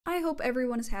hope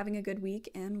everyone is having a good week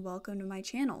and welcome to my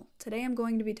channel. Today I'm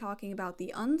going to be talking about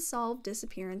the unsolved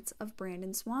disappearance of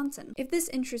Brandon Swanson. If this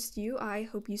interests you, I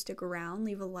hope you stick around,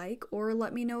 leave a like, or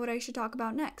let me know what I should talk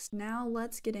about next. Now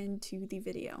let's get into the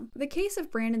video. The case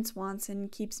of Brandon Swanson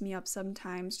keeps me up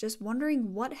sometimes just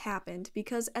wondering what happened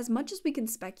because as much as we can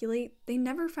speculate, they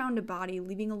never found a body,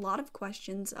 leaving a lot of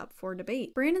questions up for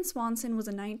debate. Brandon Swanson was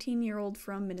a 19-year-old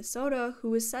from Minnesota who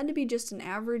was said to be just an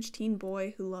average teen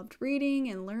boy who loved reading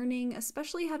and learning,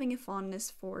 especially having a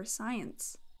fondness for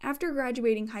science. After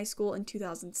graduating high school in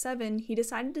 2007, he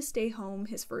decided to stay home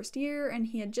his first year, and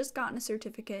he had just gotten a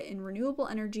certificate in renewable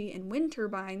energy and wind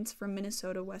turbines from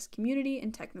Minnesota West Community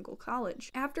and Technical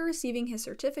College. After receiving his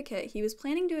certificate, he was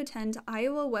planning to attend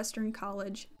Iowa Western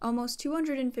College, almost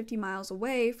 250 miles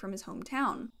away from his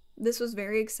hometown. This was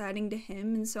very exciting to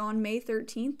him, and so on May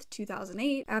 13th,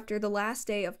 2008, after the last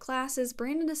day of classes,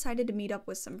 Brandon decided to meet up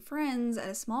with some friends at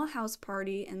a small house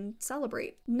party and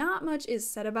celebrate. Not much is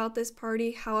said about this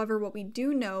party, however, what we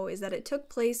do know is that it took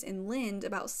place in Lind,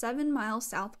 about 7 miles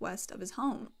southwest of his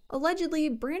home. Allegedly,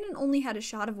 Brandon only had a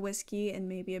shot of whiskey and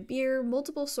maybe a beer.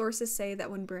 Multiple sources say that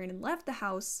when Brandon left the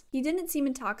house, he didn't seem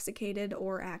intoxicated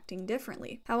or acting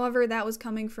differently. However, that was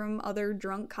coming from other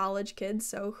drunk college kids,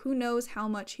 so who knows how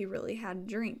much he really had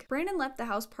to drink. Brandon left the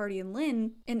house party in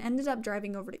Lynn and ended up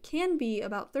driving over to Canby,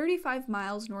 about 35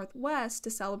 miles northwest, to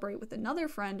celebrate with another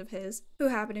friend of his who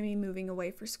happened to be moving away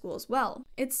for school as well.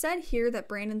 It's said here that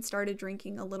Brandon started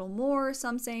drinking a little more,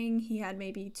 some saying he had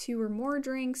maybe 2 or more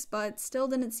drinks, but still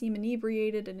didn't seem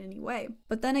inebriated in any way.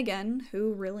 But then again,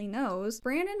 who really knows?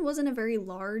 Brandon wasn't a very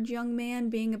large young man,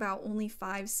 being about only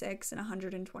 5'6" and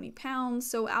 120 pounds,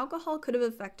 so alcohol could have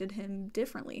affected him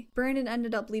differently. Brandon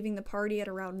ended up leaving the party at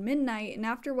around midnight, and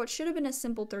after what should have been a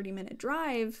simple 30-minute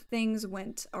drive, things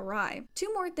went awry.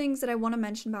 2 more things that I want to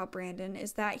mention about Brandon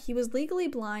is that he was legally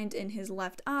blind in his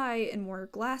left eye and wore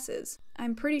glasses.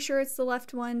 I'm pretty sure it's the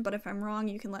left one, but if I'm wrong,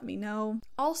 you can let me know.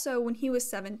 Also, when he was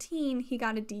 17, he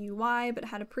got a DUI, but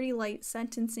had a pretty light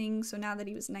sentencing, so now that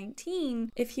he was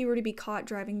 19, if he were to be caught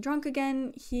driving drunk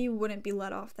again, he wouldn't be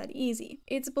let off that easy.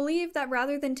 It's believed that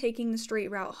rather than taking the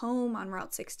straight route home on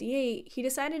Route 68, he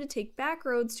decided to take back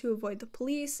roads to avoid the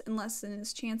police and lessen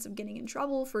his chance of getting in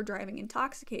trouble for driving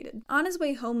intoxicated. On his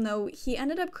way home, though, he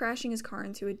ended up crashing his car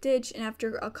into a ditch, and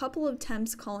after a couple of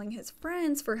attempts calling his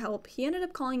friends for help, he ended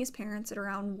up calling his parents at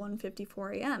around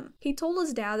 1:54 a.m. He told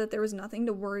his dad that there was nothing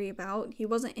to worry about, he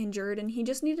wasn't injured, and he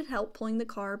just needed help pulling the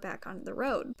car back onto the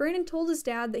road. Brandon told his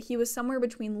dad that he was somewhere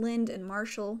between Lind and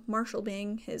Marshall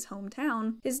being his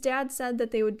hometown. His dad said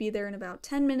that they would be there in about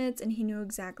 10 minutes and he knew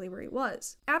exactly where he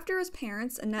was. After his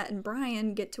parents, Annette and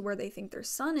Brian, get to where they think their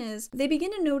son is, they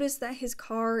begin to notice that his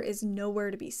car is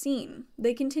nowhere to be seen.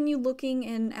 They continue looking,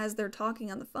 and as they're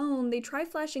talking on the phone, they try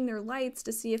flashing their lights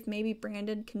to see if maybe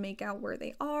Brandon can make out where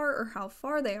they are or how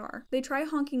far they are. They try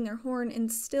honking their horn,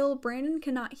 and still Brandon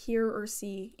cannot hear or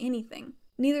see anything.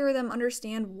 Neither of them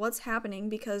understand what's happening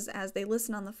because as they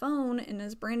listen on the phone and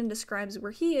as Brandon describes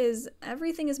where he is,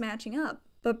 everything is matching up.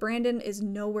 But Brandon is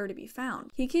nowhere to be found.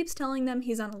 He keeps telling them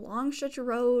he's on a long stretch of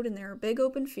road and there are big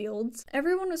open fields.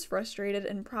 Everyone was frustrated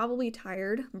and probably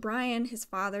tired. Brian, his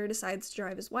father, decides to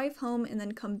drive his wife home and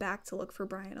then come back to look for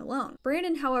Brian alone.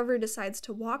 Brandon, however, decides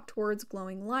to walk towards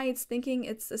glowing lights, thinking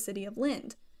it's the city of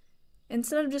Lind.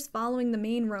 Instead of just following the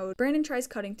main road, Brandon tries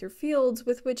cutting through fields,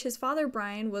 with which his father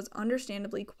Brian was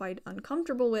understandably quite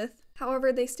uncomfortable with.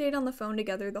 However, they stayed on the phone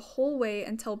together the whole way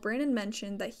until Brandon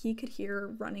mentioned that he could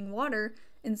hear running water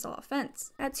and saw a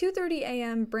fence. At 2:30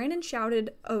 a.m., Brandon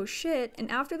shouted, "Oh shit,"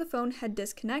 and after the phone had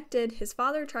disconnected, his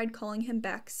father tried calling him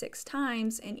back 6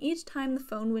 times, and each time the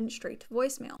phone went straight to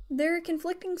voicemail. There are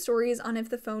conflicting stories on if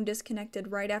the phone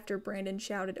disconnected right after Brandon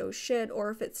shouted "oh shit" or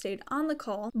if it stayed on the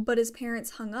call, but his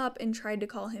parents hung up and tried to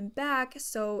call him back,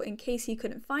 so in case he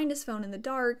couldn't find his phone in the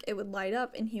dark, it would light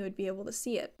up and he would be able to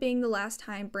see it, being the last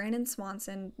time Brandon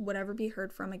Swanson would ever be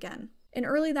heard from again. And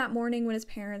early that morning, when his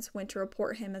parents went to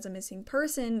report him as a missing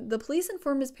person, the police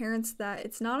informed his parents that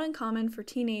it's not uncommon for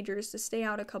teenagers to stay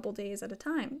out a couple days at a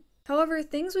time. However,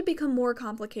 things would become more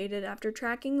complicated after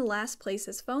tracking the last place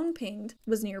his phone pinged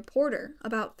was near Porter,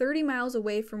 about 30 miles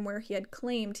away from where he had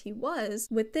claimed he was.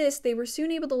 With this, they were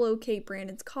soon able to locate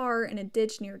Brandon's car in a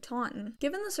ditch near Taunton.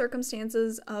 Given the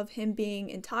circumstances of him being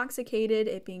intoxicated,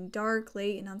 it being dark,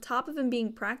 late, and on top of him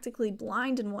being practically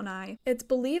blind in one eye, it's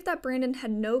believed that Brandon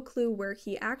had no clue where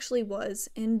he actually was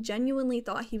and genuinely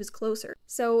thought he was closer.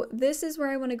 So this is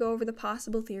where I want to go over the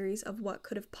possible theories of what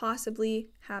could have possibly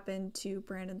happened to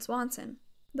Brandon Swanson.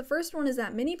 The first one is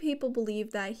that many people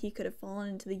believe that he could have fallen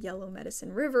into the Yellow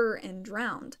Medicine River and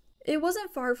drowned. It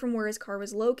wasn't far from where his car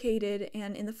was located,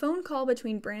 and in the phone call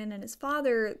between Brandon and his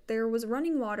father, there was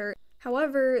running water.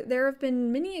 However, there have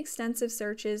been many extensive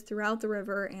searches throughout the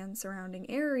river and surrounding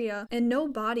area, and no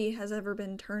body has ever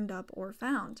been turned up or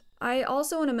found. I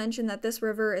also want to mention that this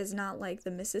river is not like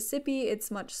the Mississippi, it's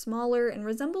much smaller and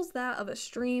resembles that of a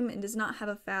stream and does not have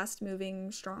a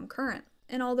fast-moving, strong current.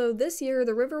 And although this year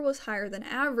the river was higher than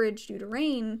average due to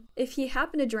rain, if he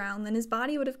happened to drown, then his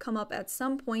body would have come up at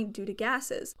some point due to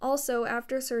gases. Also,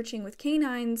 after searching with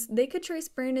canines, they could trace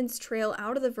Brandon's trail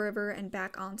out of the river and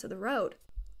back onto the road.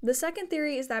 The second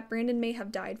theory is that Brandon may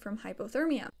have died from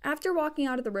hypothermia. After walking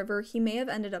out of the river, he may have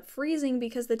ended up freezing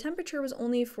because the temperature was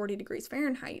only 40 degrees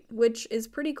Fahrenheit, which is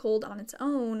pretty cold on its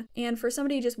own, and for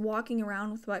somebody just walking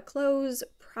around with wet clothes,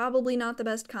 probably not the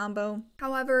best combo.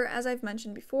 However, as I've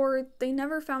mentioned before, they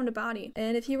never found a body,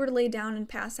 and if he were to lay down and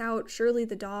pass out, surely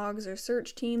the dogs or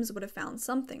search teams would have found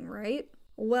something, right?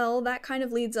 Well, that kind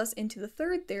of leads us into the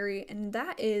third theory, and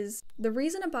that is the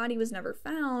reason a body was never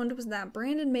found was that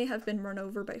Brandon may have been run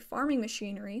over by farming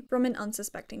machinery from an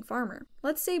unsuspecting farmer.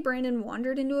 Let's say Brandon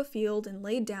wandered into a field and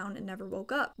laid down and never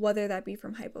woke up, whether that be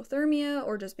from hypothermia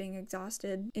or just being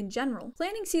exhausted in general.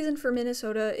 Planting season for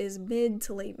Minnesota is mid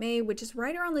to late May, which is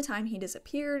right around the time he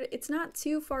disappeared. It's not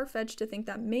too far-fetched to think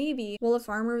that maybe while a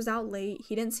farmer was out late,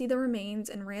 he didn't see the remains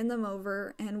and ran them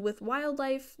over, and with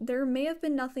wildlife, there may have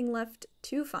been nothing left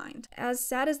to find. As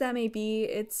sad as that may be,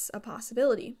 it's a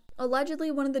possibility. Allegedly,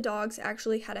 one of the dogs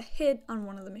actually had a hit on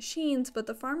one of the machines, but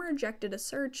the farmer ejected a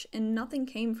search and nothing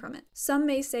came from it. Some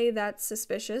may say that's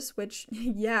suspicious, which,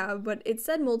 yeah, but it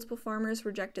said multiple farmers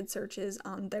rejected searches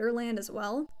on their land as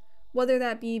well. Whether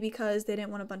that be because they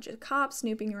didn't want a bunch of cops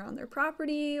snooping around their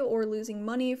property or losing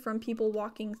money from people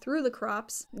walking through the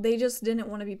crops. They just didn't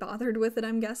want to be bothered with it,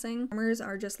 I'm guessing. Farmers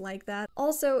are just like that.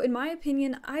 Also, in my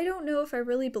opinion, I don't know if I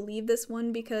really believe this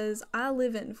one because I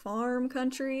live in farm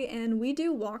country and we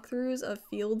do walkthroughs of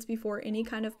fields before any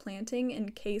kind of planting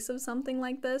in case of something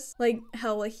like this. Like,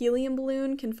 hell, a helium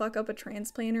balloon can fuck up a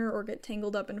transplanter or get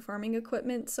tangled up in farming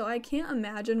equipment, so I can't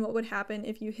imagine what would happen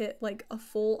if you hit like a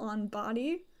full-on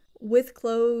body with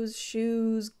clothes,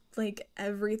 shoes, like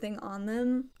everything on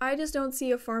them. I just don't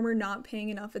see a farmer not paying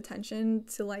enough attention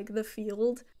to like the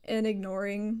field and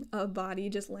ignoring a body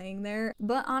just laying there.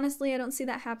 But honestly, I don't see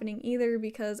that happening either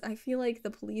because I feel like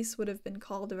the police would have been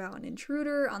called about an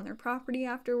intruder on their property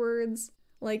afterwards.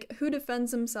 Like, who defends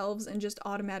themselves and just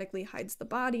automatically hides the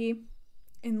body?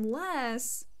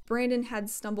 Unless Brandon had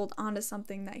stumbled onto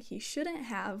something that he shouldn't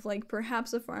have, like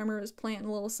perhaps a farmer was planting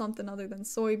a little something other than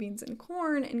soybeans and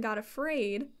corn and got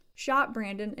afraid, shot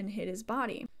Brandon and hit his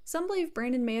body. Some believe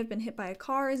Brandon may have been hit by a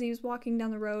car as he was walking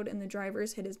down the road and the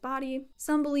drivers hit his body.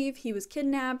 Some believe he was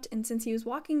kidnapped, and since he was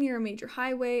walking near a major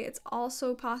highway, it's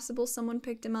also possible someone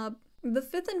picked him up. The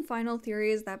fifth and final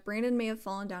theory is that Brandon may have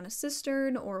fallen down a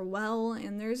cistern or a well,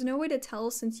 and there's no way to tell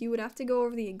since you would have to go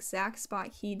over the exact spot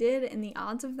he did, and the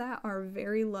odds of that are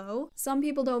very low. Some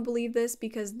people don't believe this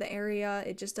because the area,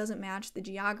 it just doesn't match the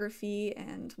geography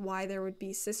and why there would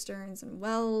be cisterns and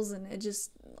wells, and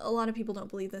a lot of people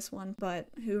don't believe this one, but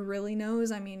who really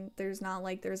knows? I mean, there's not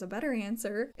like there's a better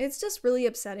answer. It's just really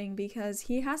upsetting because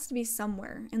he has to be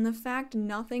somewhere, and the fact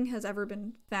nothing has ever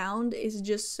been found is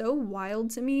just so wild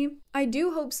to me. I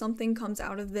do hope something comes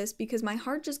out of this because my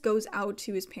heart just goes out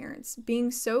to his parents.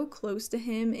 Being so close to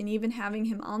him and even having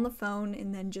him on the phone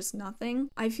and then just nothing.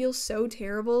 I feel so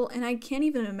terrible and I can't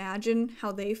even imagine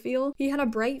how they feel. He had a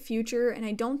bright future and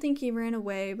I don't think he ran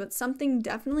away, but something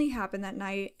definitely happened that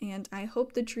night and I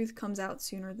hope the truth comes out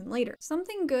sooner than later.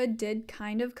 Something good did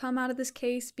kind of come out of this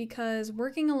case because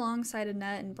working alongside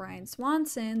Annette and Brandon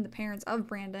Swanson, the parents of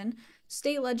Brandon,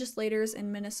 state legislators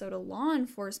and Minnesota law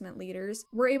enforcement leaders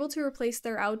were able to replace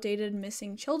their outdated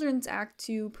Missing Children's Act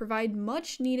to provide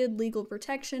much-needed legal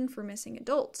protection for missing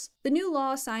adults. The new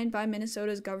law signed by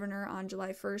Minnesota's governor on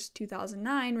July 1st,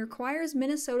 2009 requires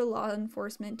Minnesota law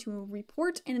enforcement to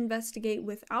report and investigate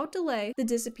without delay the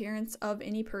disappearance of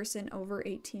any person over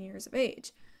 18 years of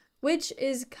age. Which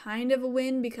is kind of a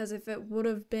win because if it would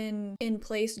have been in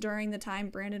place during the time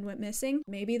Brandon went missing,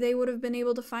 maybe they would have been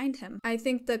able to find him. I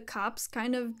think the cops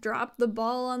kind of dropped the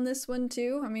ball on this one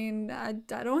too. I mean, I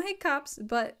don't hate cops,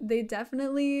 but they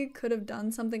definitely could have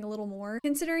done something a little more.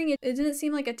 Considering it didn't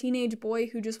seem like a teenage boy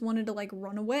who just wanted to like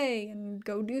run away and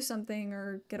go do something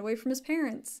or get away from his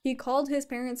parents. He called his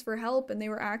parents for help and they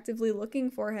were actively looking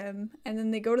for him, and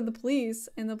then they go to the police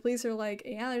and the police are like,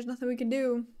 yeah, there's nothing we can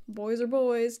do. boys are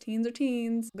boys, teens are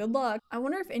teens, good luck. I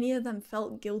wonder if any of them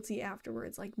felt guilty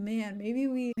afterwards, like, man, maybe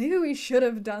we should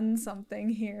have done something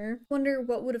here. Wonder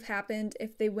what would have happened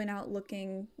if they went out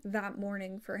looking that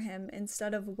morning for him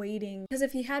instead of waiting, because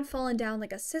if he had fallen down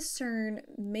like a cistern,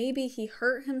 maybe he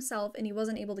hurt himself and he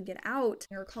wasn't able to get out,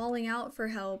 or calling out for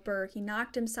help, or he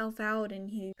knocked himself out and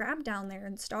he trapped down there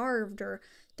and starved, or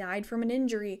died from an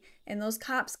injury, and those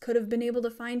cops could have been able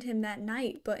to find him that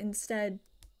night, but instead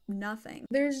nothing.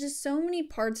 There's just so many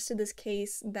parts to this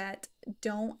case that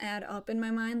don't add up in my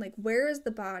mind. Like, where is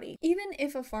the body? Even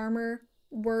if a farmer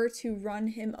were to run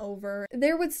him over,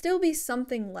 there would still be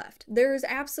something left. There's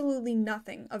absolutely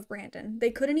nothing of Brandon.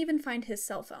 They couldn't even find his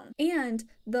cell phone. And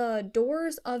the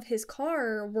doors of his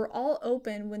car were all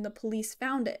open when the police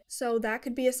found it. So that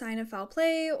could be a sign of foul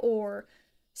play or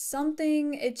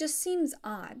something. It just seems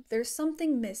odd. There's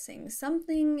something missing.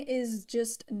 Something is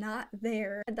just not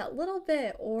there. That little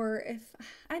bit, or if,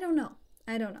 I don't know.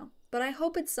 But I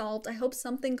hope it's solved. I hope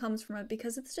something comes from it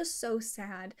because it's just so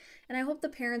sad. And I hope the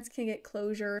parents can get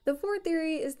closure. The fourth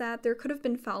theory is that there could have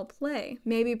been foul play.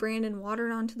 Maybe Brandon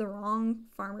wandered onto the wrong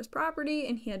farmer's property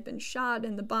and he had been shot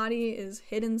and the body is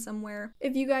hidden somewhere.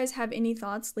 If you guys have any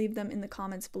thoughts, leave them in the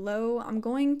comments below. I'm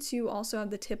going to also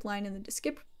have the tip line in the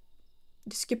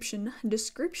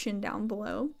description down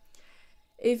below.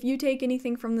 If you take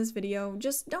anything from this video,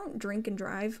 just don't drink and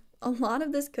drive. A lot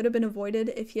of this could have been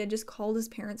avoided if he had just called his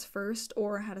parents first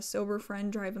or had a sober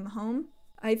friend drive him home.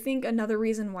 I think another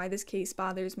reason why this case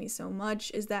bothers me so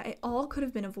much is that it all could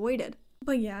have been avoided.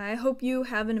 But yeah, I hope you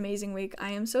have an amazing week.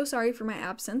 I am so sorry for my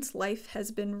absence. Life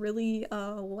has been really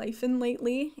lifing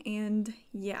lately, and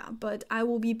yeah, but I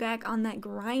will be back on that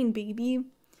grind, baby.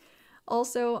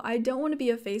 Also, I don't want to be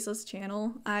a faceless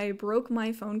channel. I broke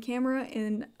my phone camera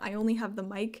and I only have the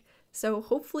mic, so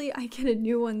hopefully I get a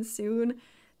new one soon.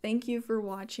 Thank you for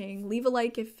watching. Leave a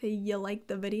like if you liked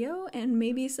the video, and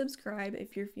maybe subscribe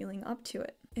if you're feeling up to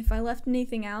it. If I left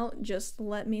anything out, just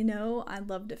let me know. I'd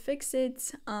love to fix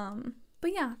it.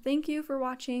 But yeah, thank you for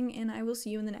watching, and I will see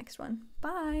you in the next one.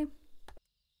 Bye!